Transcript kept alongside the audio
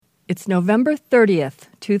It's November 30th,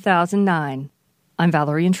 2009. I'm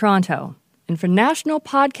Valerie in Toronto, and for National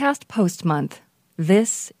Podcast Post Month,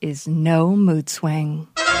 this is No Mood Swing.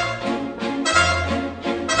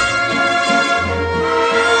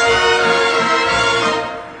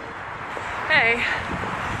 Hey,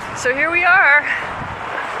 so here we are,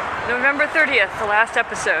 November 30th, the last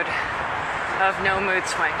episode of No Mood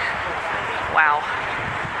Swing. Wow.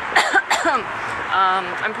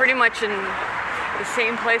 I'm pretty much in the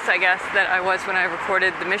same place, I guess, that I was when I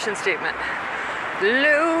recorded the mission statement.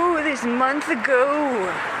 Lo, this month ago.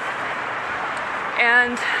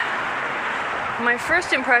 And my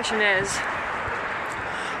first impression is,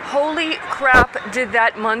 holy crap, did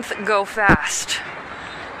that month go fast.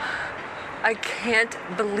 I can't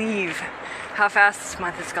believe how fast this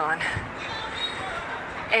month has gone.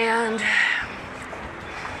 And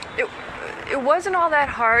it wasn't all that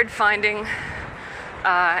hard finding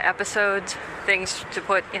episodes, things to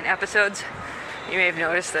put in episodes. You may have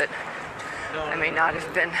noticed that I may not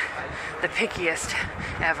have been the pickiest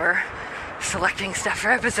ever selecting stuff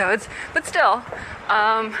for episodes, but still,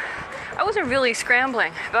 I wasn't really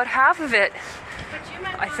scrambling. About half of it,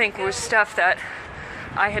 I think, was stuff that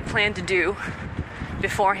I had planned to do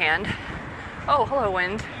beforehand. Oh, hello,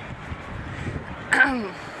 wind.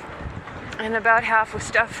 And about half was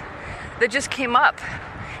stuff that just came up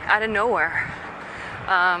out of nowhere.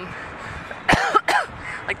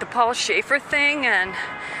 Like the Paul Schaefer thing and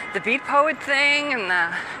the Beat Poet thing and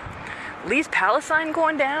the Lee's Palestine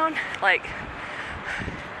going down. Like,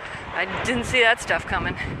 I didn't see that stuff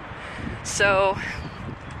coming. So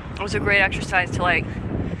it was a great exercise to, like,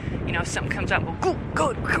 you know, something comes up, go,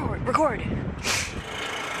 record.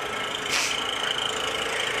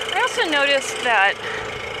 I also noticed that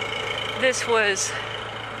this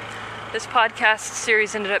podcast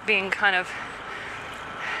series ended up being kind of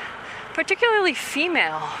particularly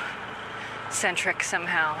female-centric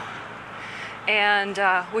somehow, and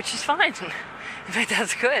which is fine. In fact,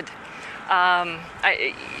 that's good.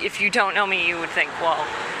 If you don't know me, you would think, well,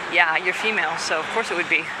 yeah, you're female, so of course it would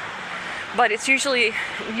be. But it's usually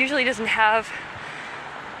doesn't have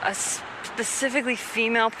a specifically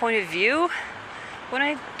female point of view when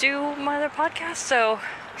I do my other podcast, so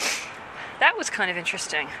that was kind of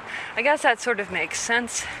interesting. I guess that sort of makes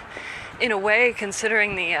sense in a way,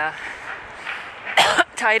 considering the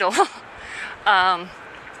title.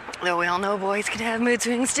 Though we all know boys can have mood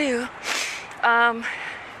swings too. Now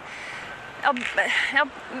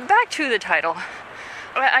back to the title.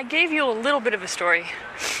 I gave you a little bit of a story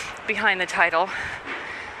behind the title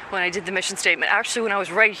when I did the mission statement. Actually, when I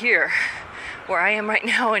was right here, where I am right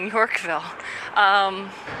now in Yorkville.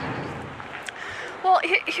 Well,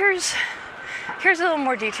 here's a little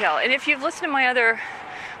more detail. And if you've listened to my other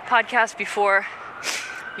podcast before,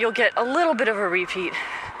 you'll get a little bit of a repeat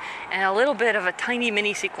and a little bit of a tiny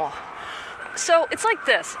mini sequel. So it's like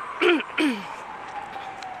this.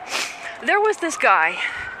 There was this guy,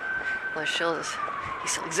 well, he still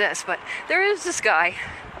exists, but there is this guy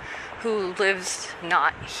who lives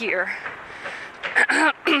not here,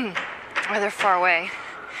 rather far away,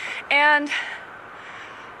 and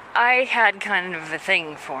I had kind of a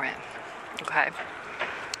thing for him, okay?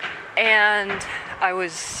 And I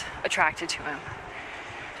was attracted to him.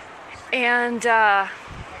 And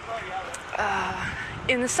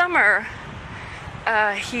in the summer,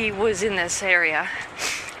 he was in this area,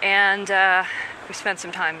 and we spent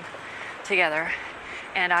some time together,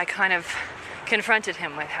 and I kind of confronted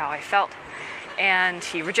him with how I felt, and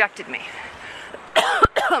he rejected me.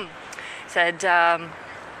 Said,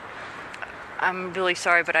 I'm really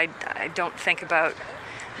sorry, but I don't think about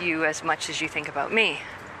you as much as you think about me.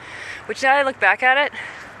 Which, now I look back at it,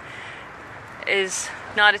 is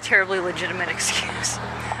not a terribly legitimate excuse,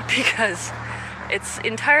 because it's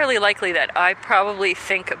entirely likely that I probably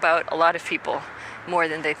think about a lot of people more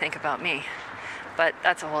than they think about me. But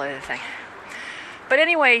that's a whole other thing. But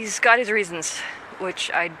anyway, he's got his reasons,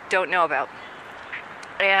 which I don't know about.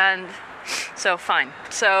 And so, fine.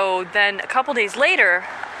 So then a couple days later,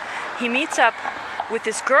 he meets up with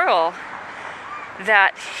this girl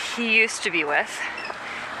that he used to be with,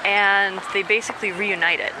 and they basically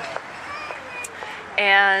reunited.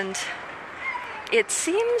 And it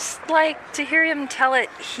seems like, to hear him tell it,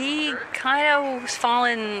 he kind of was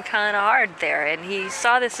falling kind of hard there, and he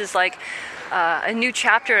saw this as like a new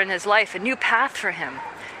chapter in his life, a new path for him,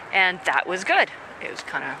 and that was good. It was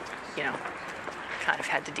kind of, kind of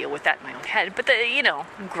had to deal with that in my own head, but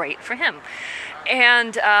great for him.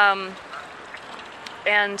 And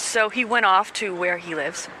so he went off to where he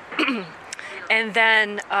lives, and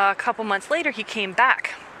then a couple months later he came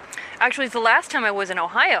back. Actually, it's the last time I was in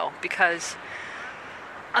Ohio, because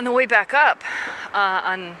on the way back up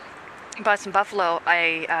on Boston Buffalo,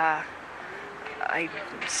 I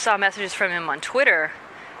saw messages from him on Twitter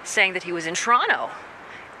saying that he was in Toronto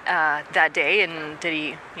that day, and did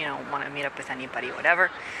he, want to meet up with anybody, whatever.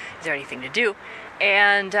 Is there anything to do?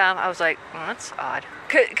 And I was like, well, that's odd,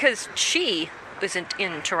 because she isn't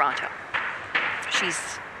in Toronto. She's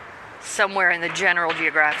somewhere in the general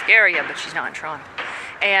geographic area, but she's not in Toronto.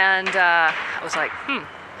 And I was like,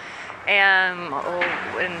 and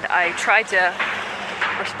I tried to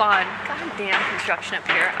respond. God damn construction up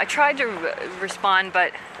here. I tried to respond,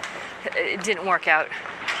 but it didn't work out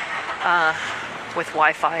with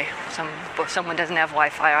Wi-Fi. Someone doesn't have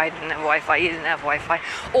Wi-Fi. I didn't have Wi-Fi. He didn't have Wi-Fi.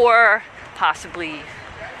 Or possibly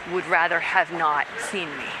would rather have not seen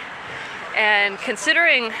me. And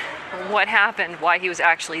considering what happened, why he was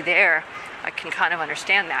actually there, I can kind of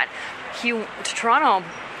understand that. He went to Toronto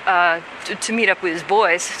to meet up with his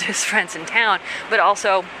boys, his friends in town, but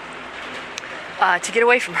also to get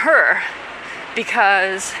away from her,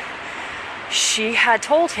 because she had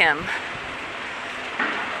told him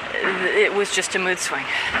it was just a mood swing.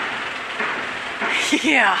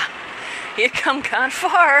 Yeah, he had come kind of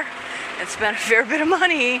far and spent a fair bit of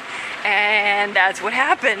money, and that's what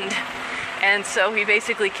happened. And so he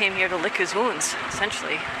basically came here to lick his wounds,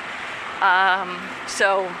 essentially.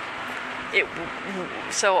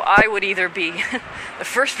 So I would either be the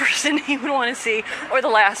first person he would want to see or the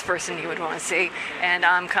last person he would want to see, and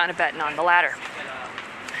I'm kind of betting on the latter.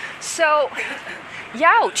 So,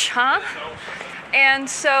 youch, huh? And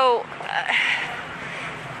so,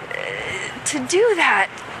 to do that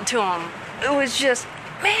to him, it was just,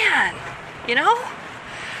 man,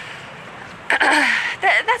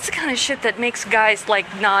 that's the kind of shit that makes guys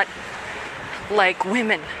not like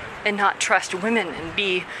women and not trust women and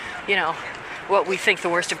be, what we think the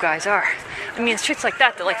worst of guys are. I mean, it's shits like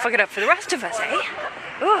that fuck it up for the rest of us, eh?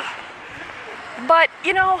 Ugh. But,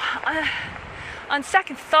 on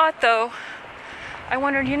second thought, though, I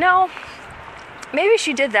wondered, maybe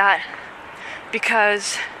she did that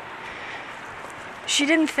because she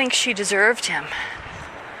didn't think she deserved him.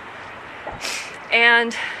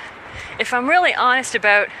 And if I'm really honest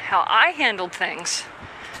about how I handled things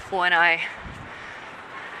when I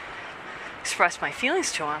expressed my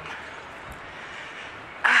feelings to him,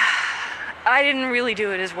 I didn't really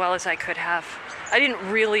do it as well as I could have. I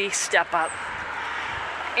didn't really step up.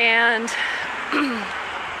 And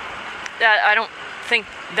that I don't think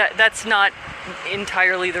that's not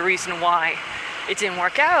entirely the reason why it didn't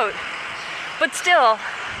work out. But still,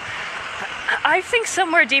 I think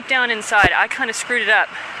somewhere deep down inside I kind of screwed it up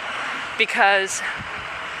because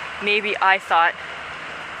maybe I thought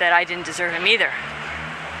that I didn't deserve him either.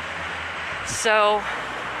 So,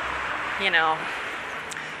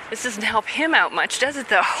 this doesn't help him out much, does it,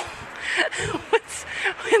 though?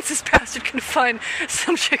 When's this bastard gonna find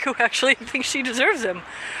some chick who actually thinks she deserves him?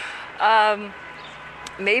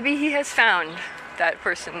 Maybe he has found that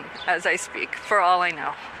person as I speak, for all I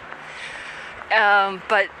know.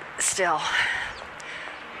 But still.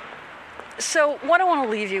 So what I want to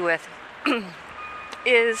leave you with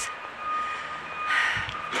is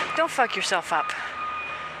don't fuck yourself up,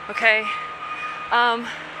 okay?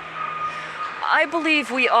 I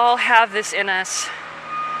believe we all have this in us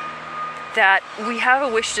that we have a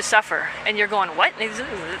wish to suffer. And you're going, what?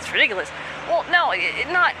 It's ridiculous. Well, no,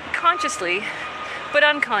 not consciously, but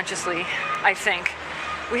unconsciously, I think.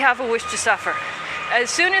 We have a wish to suffer. As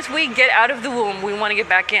soon as we get out of the womb, we want to get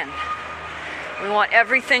back in. We want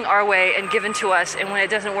everything our way and given to us, and when it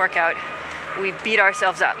doesn't work out, we beat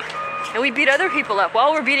ourselves up. And we beat other people up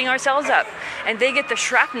while we're beating ourselves up. And they get the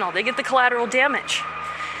shrapnel, they get the collateral damage.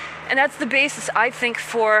 And that's the basis, I think,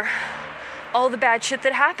 for all the bad shit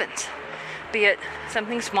that happens. Be it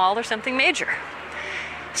something small or something major.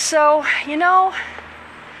 So,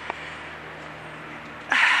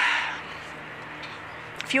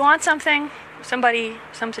 if you want something, somebody,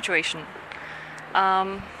 some situation,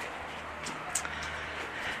 well,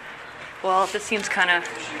 this seems kind of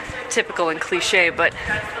typical and cliche, but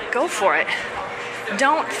go for it.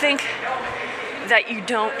 Don't think that you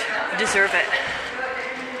don't deserve it.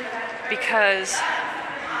 Because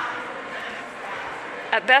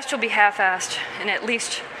at best you'll be half-assed, and at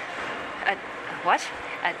least at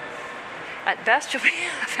best you'll be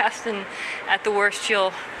half-assed, and at the worst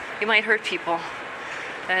you might hurt people,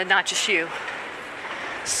 not just you.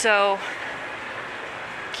 So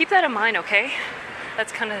keep that in mind, okay?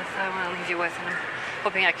 That's kind of what I want to leave you with, and I'm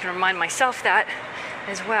hoping I can remind myself that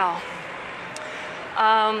as well.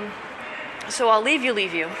 So I'll leave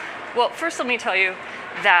you. Well, first let me tell you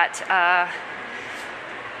that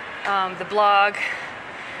the blog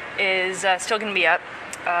is still going to be up.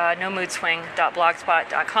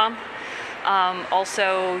 nomoodswing.blogspot.com.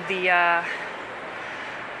 Also,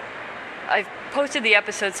 I've posted the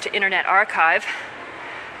episodes to Internet Archive.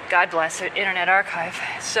 God bless it, Internet Archive.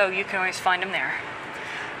 So you can always find them there.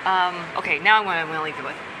 Okay, now what I'm going to leave you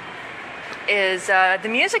with is the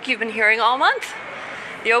music you've been hearing all month.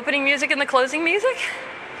 The opening music and the closing music.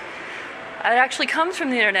 It actually comes from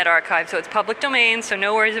the Internet Archive, so it's public domain, so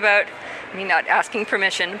no worries about me not asking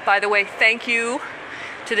permission. By the way, thank you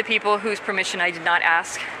to the people whose permission I did not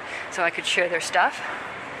ask so I could share their stuff.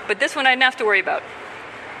 But this one I didn't have to worry about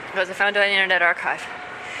because I found it on the Internet Archive.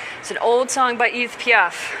 It's an old song by Edith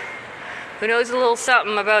Piaf, who knows a little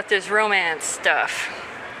something about this romance stuff.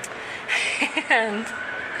 And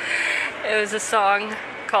it was a song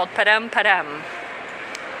called Padam Padam.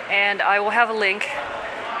 And I will have a link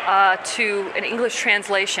to an English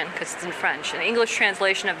translation, because it's in French, an English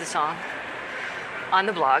translation of the song on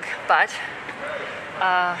the blog. But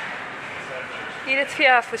Edith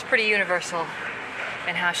Piaf was pretty universal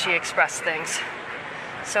in how she expressed things.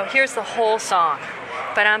 So here's the whole song,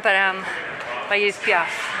 Padam Padam by Edith Piaf.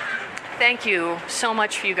 Thank you so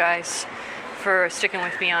much for you guys for sticking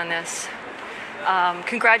with me on this.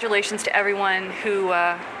 Congratulations to everyone who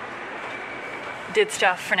did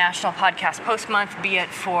stuff for National Podcast Post Month, be it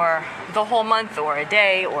for the whole month or a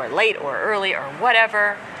day or late or early or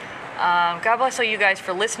whatever. God bless all you guys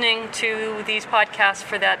for listening to these podcasts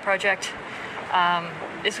for that project.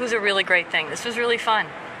 This was a really great thing. This was really fun.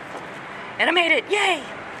 And I made it. Yay!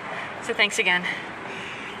 So thanks again.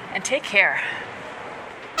 And take care.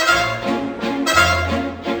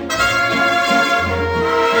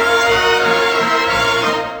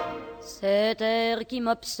 Cet air qui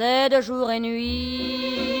m'obsède jour et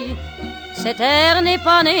nuit, cet air n'est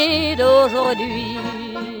pas né d'aujourd'hui.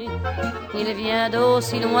 Il vient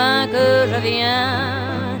d'aussi loin que je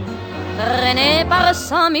viens, traîné par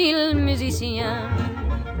 100 000 musiciens.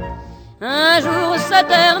 Un jour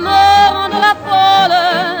cet air me rendra folle,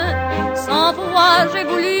 100 fois j'ai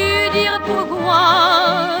voulu dire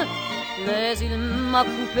pourquoi, mais il m'a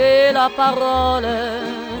coupé la parole.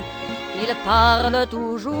 Il parle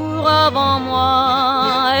toujours avant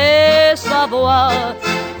moi et sa voix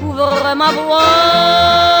couvre ma voix.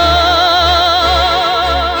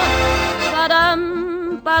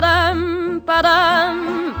 Padam, padam, padam,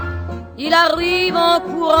 il arrive en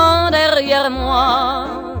courant derrière moi.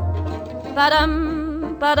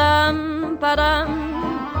 Padam, padam,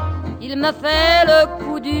 padam, il me fait le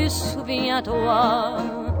coup du souviens-toi.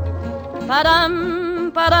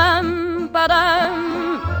 Padam, padam,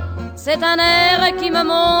 padam, c'est un air qui me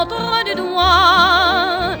montre du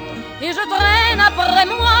doigt et je traîne après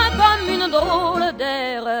moi comme une drôle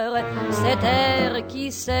d'erreur cet air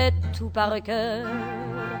qui sait tout par cœur.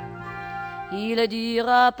 Il dit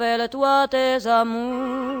rappelle-toi tes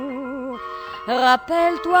amours,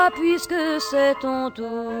 rappelle-toi puisque c'est ton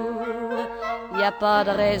tour. Y a pas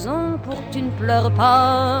de raison pour que tu ne pleures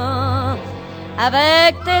pas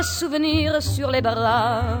avec tes souvenirs sur les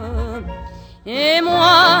bras. Et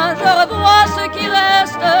moi, je revois ce qui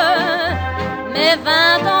reste, mes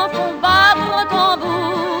 20 ans font battre au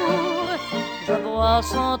tambour. Je vois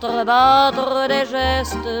s'entrebattre des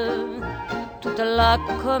gestes, toute la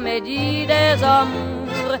comédie des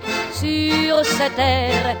amours sur cette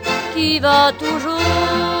terre qui va toujours.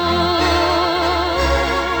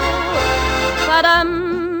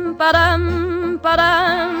 Padam, padam,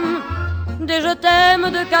 padam, des je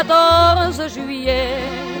t'aime de 14 juillet.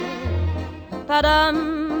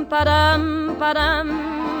 Padam, padam, padam,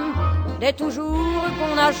 des toujours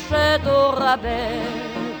qu'on achète au rabais.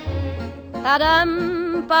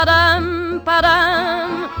 Padam, padam,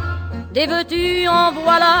 padam, des veux-tu en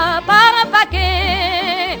voilà par un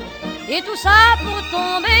paquet. Et tout ça pour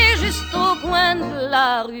tomber juste au coin de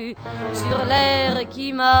la rue, sur l'air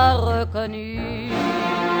qui m'a reconnu.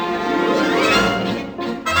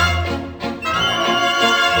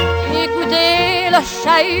 Écoutez le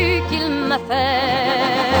chahut qu'il m'a fait,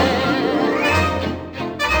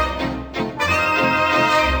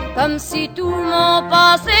 comme si tout mon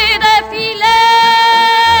passé défilait.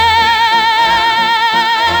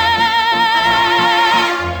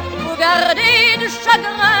 Faut garder du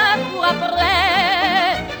chagrin pour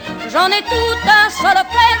après, j'en ai tout un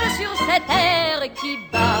solfège sur cette terre qui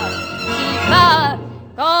bat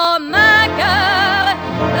comme un cœur.